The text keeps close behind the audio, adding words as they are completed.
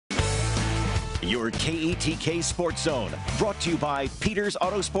Your KETK Sports Zone, brought to you by Peters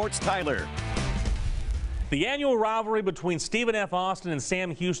Auto Sports Tyler. The annual rivalry between Stephen F. Austin and Sam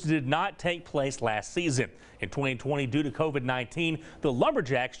Houston did not take place last season. In 2020, due to COVID-19, the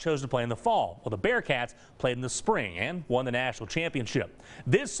Lumberjacks chose to play in the fall, while the Bearcats played in the spring and won the national championship.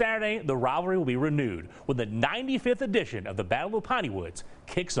 This Saturday, the rivalry will be renewed when the 95th edition of the Battle of Piney Woods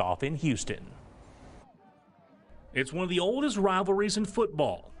kicks off in Houston. It's one of the oldest rivalries in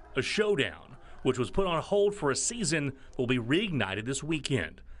football, a showdown, which was put on hold for a season, will be reignited this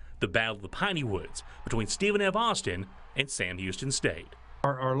weekend. The Battle of the Piney Woods between Stephen F. Austin and Sam Houston State.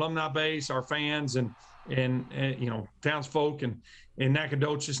 Our alumni base, our fans, and you know, townsfolk in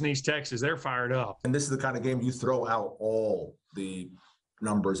Nacogdoches and East Texas, they're fired up. And this is the kind of game you throw out all the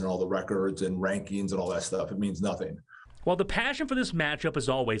numbers and all the records and rankings and all that stuff. It means nothing. While the passion for this matchup is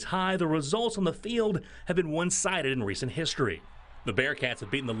always high, the results on the field have been one-sided in recent history. The Bearcats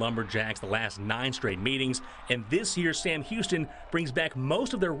have beaten the Lumberjacks the last 9 straight meetings, and this year Sam Houston brings back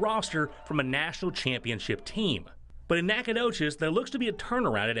most of their roster from a national championship team. But in Nacogdoches, there looks to be a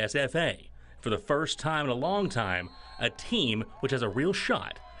turnaround at SFA. For the first time in a long time, a team which has a real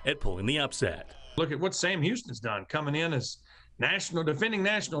shot at pulling the upset. Look at what Sam Houston's done, coming in as defending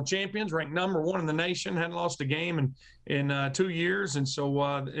national champions, ranked #1 in the nation, hadn't lost a game in 2 years, and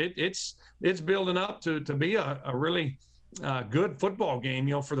so it's building up to be a really good football game,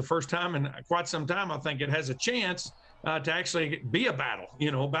 you know, for the first time in quite some time. I think it has a chance to actually be a battle.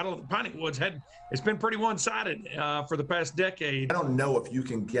 You know, Battle of the Piney Woods it's been pretty one-sided for the past decade. I don't know if you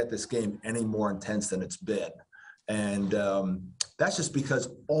can get this game any more intense than it's been. And that's just because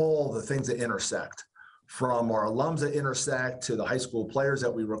all the things that intersect, from our alums that intersect to the high school players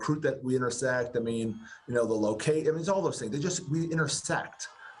that we recruit that we intersect. I mean, you know, it's all those things. We intersect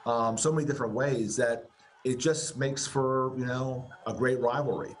so many different ways that it just makes for, you know, a great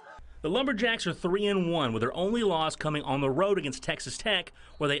rivalry. The Lumberjacks are 3-1, with their only loss coming on the road against Texas Tech,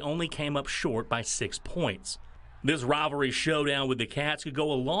 where they only came up short by 6 points. This rivalry showdown with the Cats could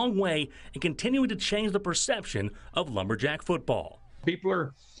go a long way in continuing to change the perception of Lumberjack football. People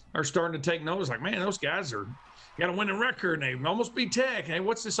are starting to take notice, like, man, those guys got a winning record, and they almost beat Tech. Hey,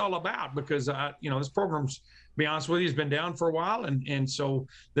 what's this all about? Because you know, this program's, to be honest with you, has been down for a while, and so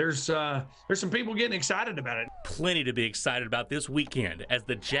there's some people getting excited about it. Plenty to be excited about this weekend as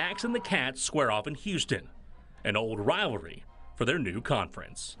the Jacks and the Cats square off in Houston, an old rivalry for their new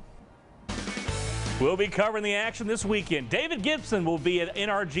conference. We'll be covering the action this weekend. David Gibson will be at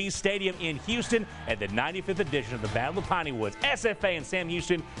NRG Stadium in Houston at the 95th edition of the Battle of Piney Woods. SFA and Sam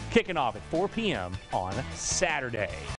Houston kicking off at 4 p.m. on Saturday.